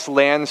this text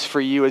lands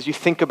for you as you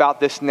think about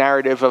this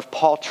narrative of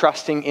Paul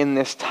trusting in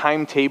this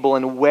timetable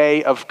and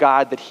way of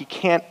God that he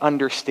can't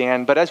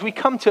understand. But as we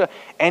come to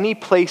any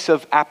place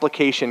of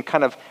application,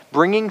 kind of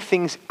bringing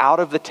things out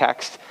of the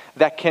text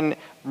that can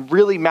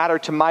really matter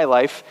to my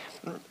life,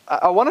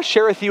 I want to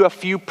share with you a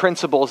few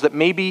principles that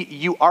maybe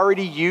you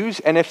already use,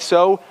 and if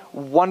so,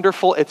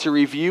 wonderful, it's a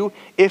review.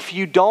 If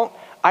you don't,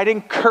 I'd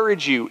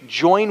encourage you,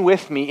 join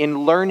with me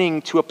in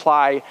learning to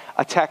apply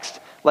a text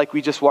like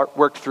we just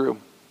worked through.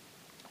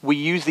 We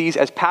use these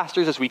as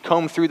pastors as we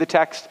comb through the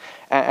text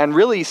and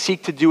really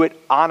seek to do it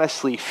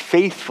honestly,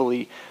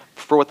 faithfully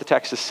for what the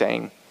text is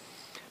saying.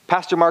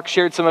 Pastor Mark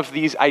shared some of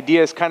these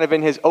ideas kind of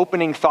in his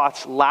opening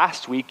thoughts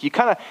last week.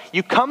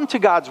 You come to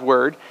God's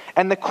word,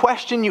 and the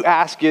question you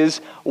ask is,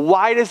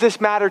 why does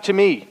this matter to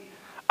me?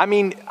 I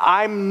mean,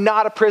 I'm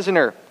not a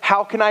prisoner.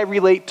 How can I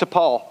relate to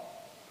Paul?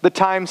 The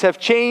times have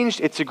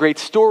changed. It's a great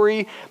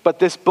story, but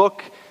this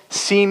book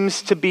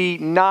seems to be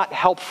not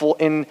helpful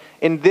in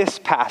this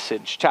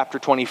passage, chapter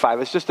 25.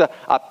 It's just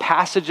a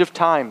passage of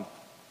time.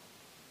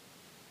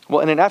 Well,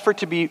 in an effort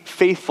to be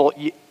faithful,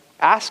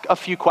 ask a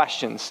few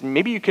questions.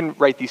 Maybe you can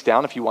write these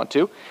down if you want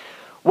to.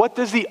 What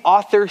does the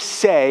author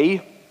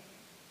say?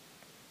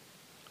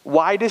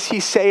 Why does he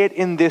say it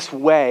in this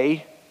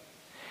way?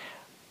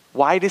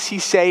 Why does he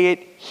say it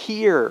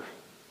here?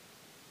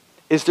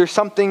 Is there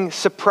something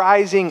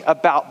surprising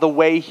about the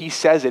way he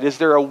says it? Is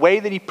there a way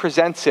that he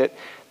presents it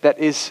that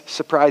is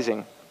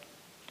surprising?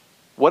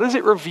 What does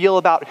it reveal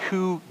about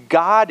who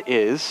God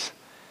is?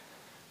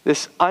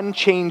 This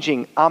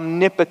unchanging,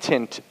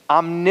 omnipotent,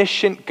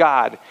 omniscient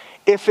God.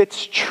 If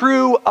it's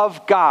true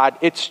of God,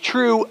 it's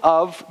true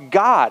of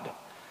God.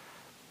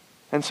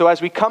 And so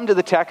as we come to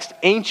the text,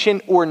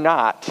 ancient or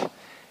not,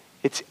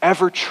 it's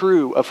ever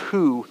true of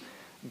who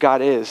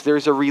God is.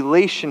 There's a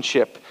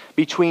relationship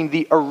between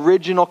the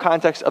original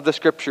context of the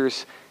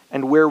scriptures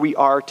and where we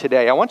are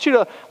today. I want you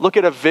to look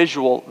at a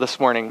visual this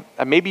morning.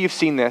 Maybe you've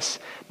seen this,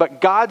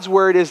 but God's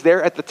word is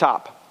there at the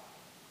top.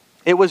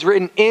 It was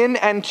written in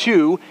and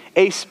to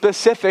a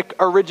specific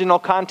original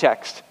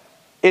context.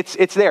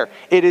 It's there.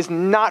 It is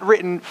not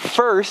written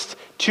first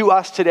to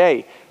us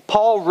today.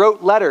 Paul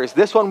wrote letters.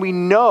 This one we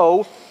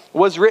know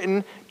was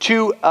written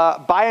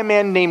by a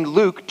man named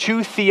Luke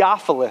to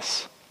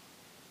Theophilus.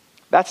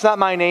 That's not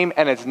my name,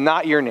 and it's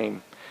not your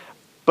name.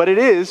 But it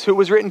is who it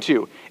was written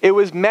to. It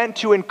was meant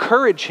to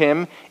encourage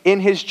him in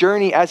his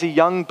journey as a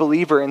young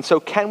believer. And so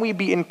can we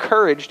be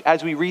encouraged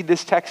as we read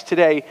this text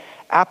today?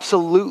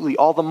 Absolutely,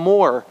 all the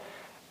more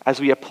as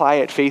we apply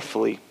it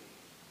faithfully.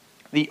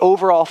 The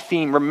overall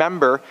theme,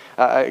 remember,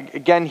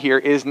 again here,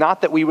 is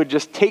not that we would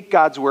just take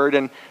God's word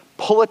and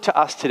pull it to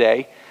us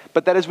today,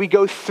 but that as we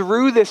go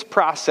through this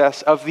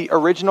process of the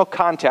original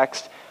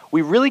context,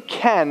 we really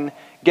can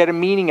get a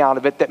meaning out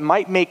of it that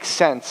might make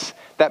sense,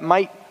 that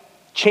might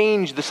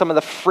change some of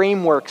the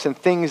frameworks and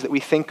things that we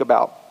think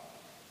about.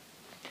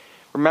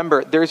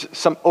 Remember, there's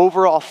some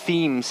overall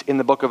themes in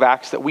the book of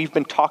Acts that we've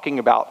been talking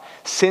about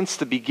since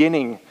the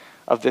beginning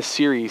of this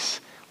series,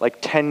 like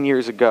 10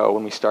 years ago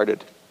when we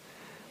started.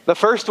 The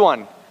first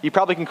one, you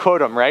probably can quote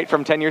them, right,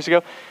 from 10 years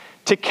ago.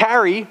 To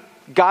carry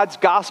God's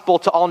gospel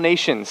to all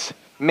nations.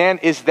 Man,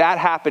 is that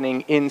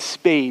happening in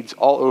spades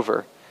all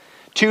over.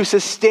 To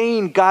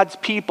sustain God's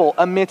people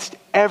amidst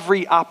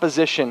every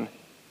opposition.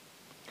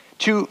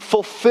 To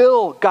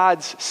fulfill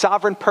God's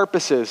sovereign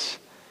purposes.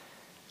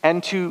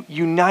 And to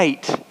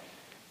unite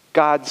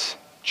God's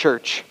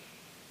church.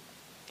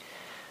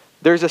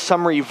 There's a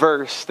summary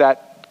verse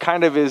that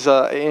kind of is,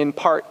 in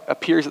part,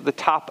 appears at the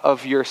top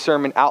of your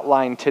sermon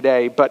outline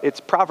today, but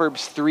it's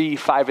Proverbs 3,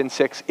 5, and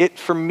 6. It,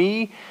 for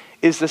me,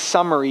 is the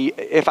summary.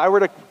 If I were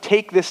to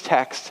take this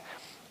text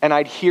and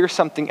I'd hear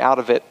something out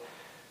of it,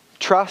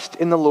 trust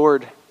in the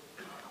Lord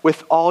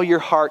with all your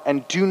heart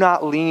and do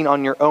not lean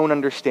on your own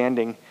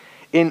understanding.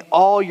 In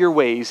all your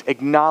ways,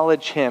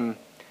 acknowledge him,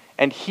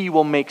 and he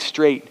will make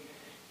straight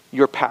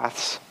your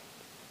paths.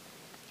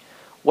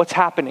 What's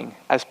happening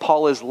as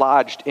Paul is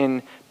lodged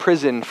in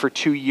prison for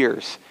 2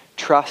 years?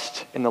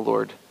 Trust in the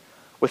Lord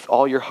with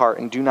all your heart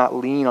and do not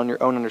lean on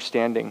your own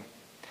understanding.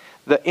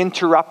 The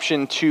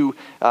interruption to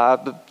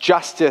the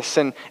justice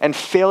and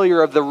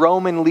failure of the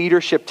Roman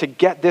leadership to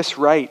get this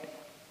right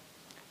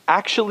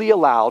actually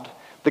allowed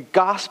the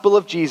gospel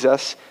of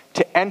Jesus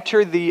to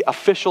enter the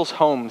officials'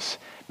 homes,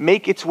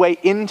 make its way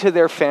into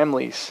their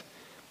families.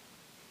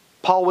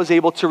 Paul was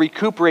able to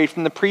recuperate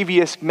from the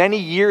previous many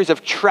years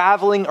of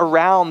traveling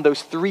around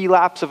those 3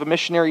 laps of a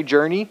missionary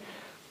journey.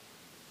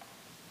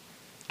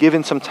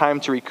 Given some time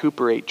to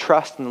recuperate,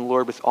 trust in the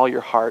Lord with all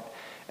your heart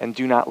and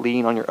do not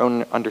lean on your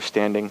own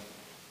understanding.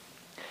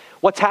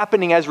 What's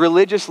happening as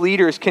religious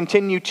leaders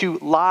continue to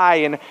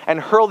lie and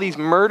hurl these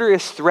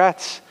murderous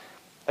threats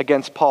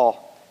against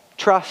Paul?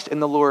 Trust in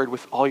the Lord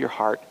with all your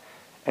heart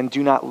and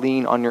do not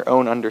lean on your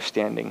own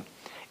understanding.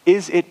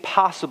 Is it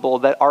possible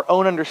that our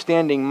own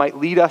understanding might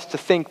lead us to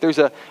think there's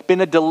been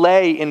a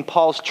delay in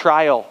Paul's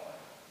trial?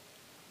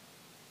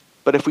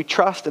 But if we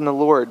trust in the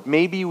Lord,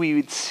 maybe we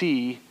would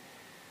see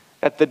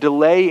that the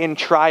delay in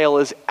trial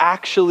is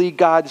actually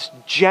God's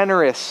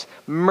generous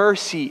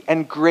mercy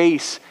and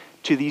grace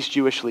to these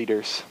Jewish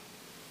leaders.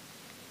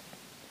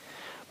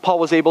 Paul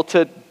was able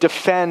to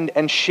defend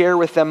and share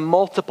with them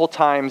multiple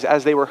times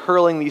as they were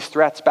hurling these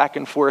threats back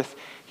and forth.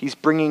 He's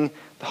bringing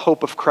the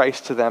hope of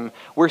Christ to them.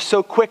 We're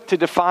so quick to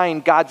define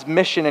God's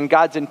mission and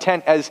God's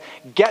intent as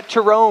get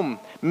to Rome,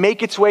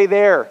 make its way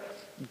there,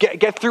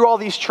 get through all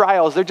these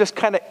trials. They're just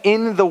kind of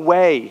in the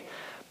way.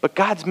 But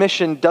God's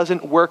mission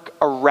doesn't work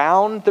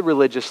around the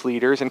religious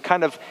leaders and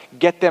kind of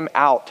get them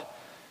out.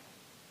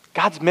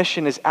 God's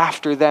mission is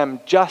after them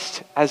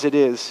just as it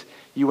is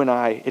you and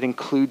I. It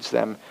includes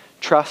them.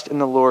 Trust in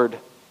the Lord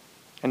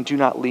and do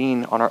not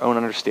lean on our own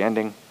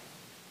understanding.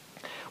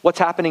 What's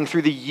happening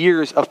through the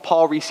years of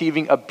Paul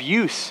receiving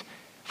abuse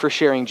for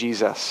sharing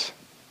Jesus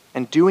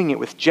and doing it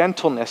with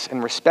gentleness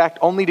and respect,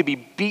 only to be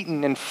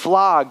beaten and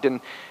flogged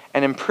and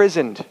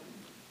imprisoned.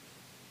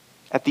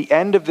 At the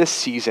end of this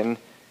season,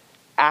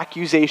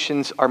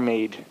 accusations are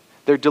made.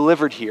 They're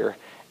delivered here.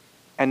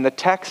 And the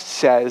text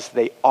says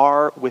they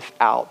are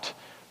without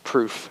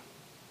proof.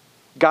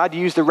 God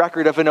used the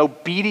record of an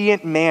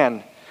obedient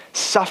man,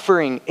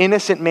 suffering,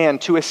 innocent man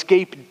to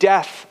escape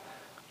death.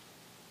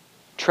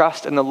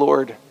 Trust in the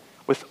Lord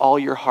with all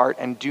your heart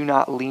and do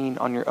not lean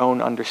on your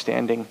own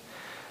understanding.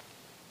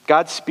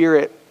 God's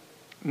Spirit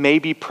may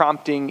be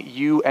prompting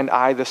you and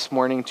I this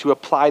morning to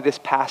apply this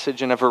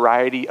passage in a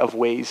variety of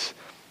ways.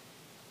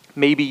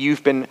 Maybe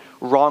you've been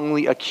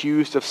wrongly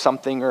accused of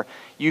something, or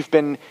you've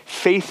been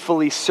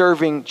faithfully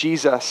serving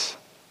Jesus,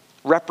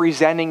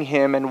 representing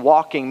him and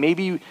walking,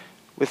 maybe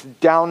with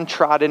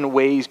downtrodden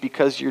ways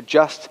because you're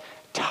just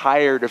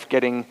tired of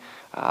getting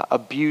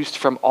abused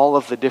from all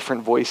of the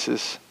different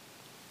voices.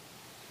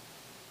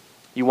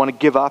 You want to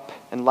give up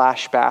and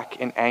lash back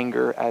in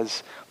anger,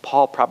 as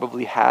Paul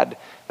probably had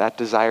that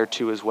desire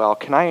to as well.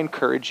 Can I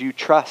encourage you,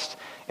 trust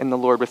in the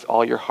Lord with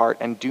all your heart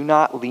and do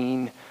not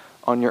lean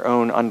on your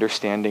own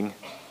understanding.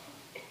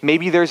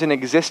 Maybe there's an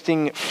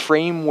existing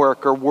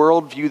framework or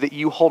worldview that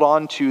you hold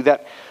on to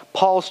that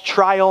Paul's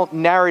trial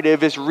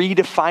narrative is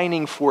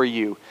redefining for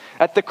you.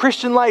 That the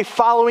Christian life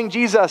following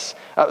Jesus,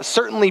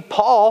 certainly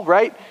Paul,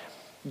 right,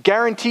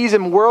 guarantees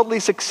him worldly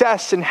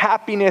success and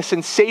happiness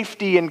and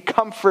safety and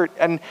comfort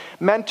and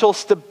mental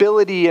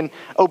stability and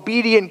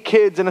obedient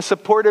kids and a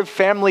supportive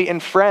family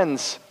and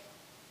friends.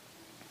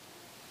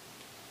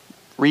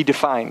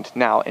 Redefined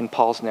now in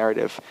Paul's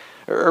narrative.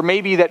 Or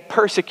maybe that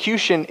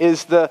persecution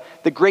is the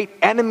great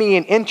enemy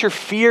and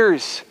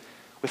interferes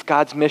with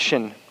God's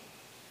mission.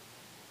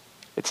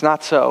 It's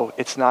not so.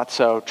 It's not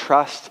so.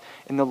 Trust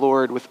in the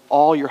Lord with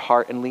all your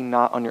heart and lean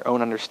not on your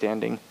own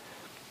understanding.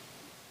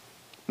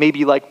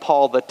 Maybe like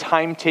Paul, the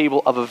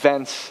timetable of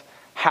events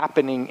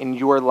happening in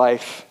your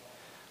life,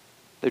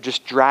 they're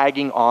just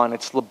dragging on.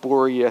 It's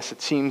laborious.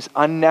 It seems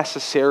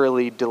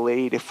unnecessarily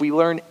delayed. If we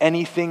learn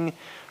anything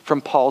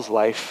from Paul's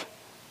life,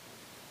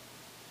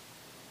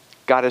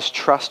 God is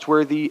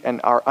trustworthy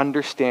and our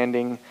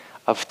understanding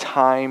of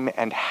time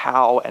and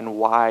how and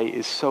why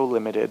is so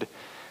limited.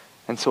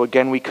 And so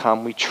again we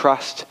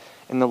trust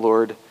in the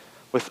Lord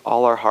with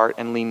all our heart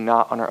and lean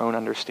not on our own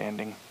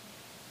understanding.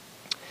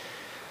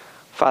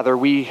 Father,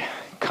 we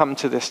come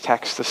to this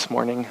text this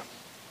morning.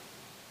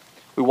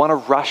 We want to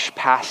rush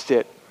past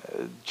it.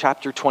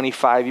 Chapter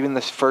 25, even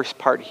this first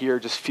part here,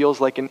 just feels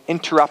like an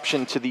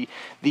interruption to the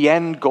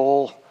end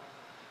goal.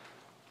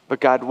 But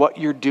God, what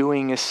you're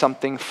doing is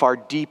something far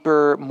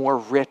deeper, more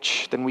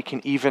rich than we can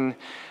even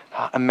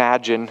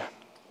imagine.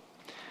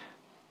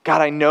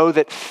 God, I know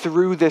that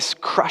through this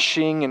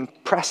crushing and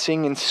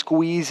pressing and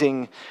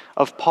squeezing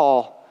of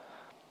Paul,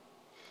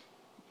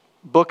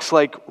 books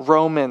like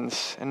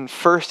Romans and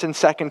 1st and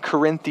 2nd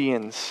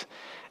Corinthians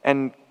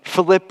and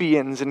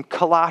Philippians and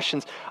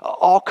Colossians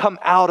all come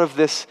out of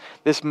this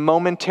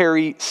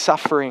momentary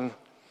suffering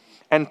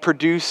and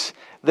produce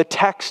the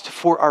text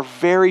for our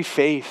very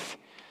faith.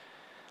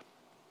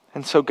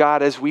 And so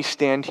God, as we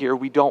stand here,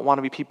 we don't want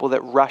to be people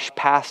that rush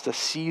past a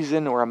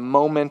season or a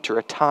moment or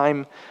a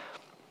time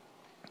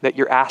that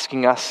you're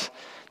asking us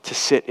to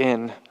sit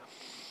in.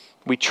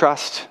 We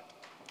trust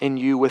in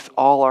you with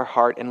all our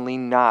heart and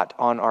lean not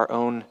on our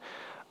own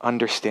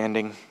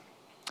understanding.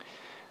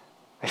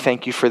 I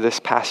thank you for this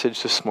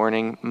passage this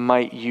morning.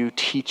 Might you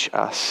teach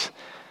us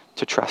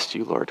to trust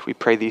you, Lord. We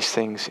pray these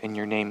things in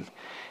your name.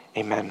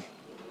 Amen.